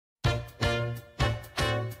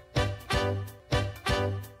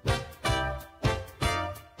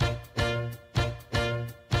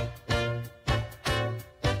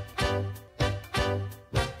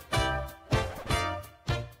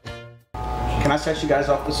Can I set you guys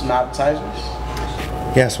off with some appetizers?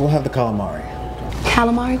 Yes, we'll have the calamari.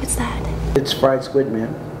 Calamari, what's that? It's fried squid,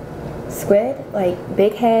 ma'am. Squid? Like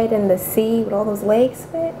big head in the sea with all those legs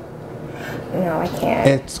squid? No, I can't.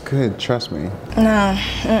 It's good, trust me. No,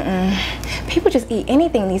 people just eat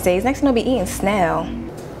anything these days. Next thing they'll be eating snail.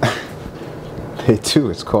 They do,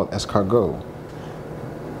 it's called escargot.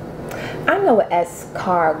 I know what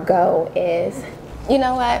escargot is. You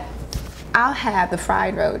know what? I'll have the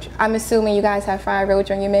fried roach. I'm assuming you guys have fried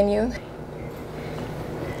roach on your menu.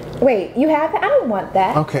 Wait, you have that? I don't want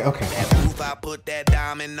that. Okay. I put that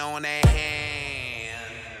diamond on that hand.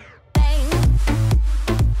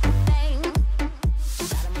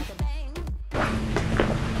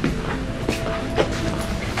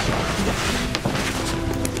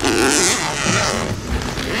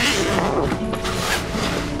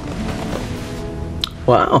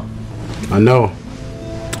 Wow. I know.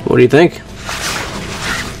 What do you think?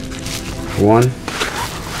 1,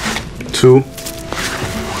 2,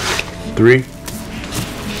 3.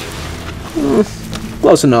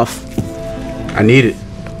 Close enough. I need it.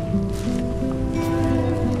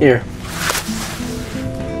 Here.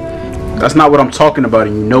 That's not what I'm talking about,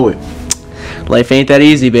 and you know it. Life ain't that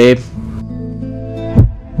easy, babe.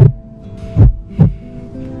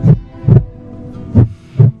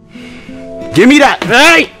 Give me that!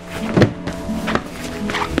 Hey!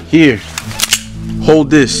 Here. Hold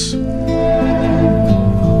this.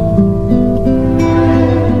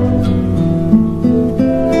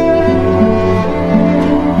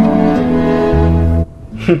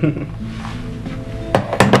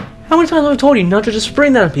 How many times have I told you not to just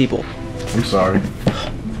spring that on people? I'm sorry.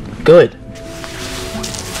 Good.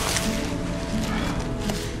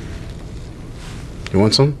 You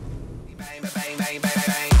want some?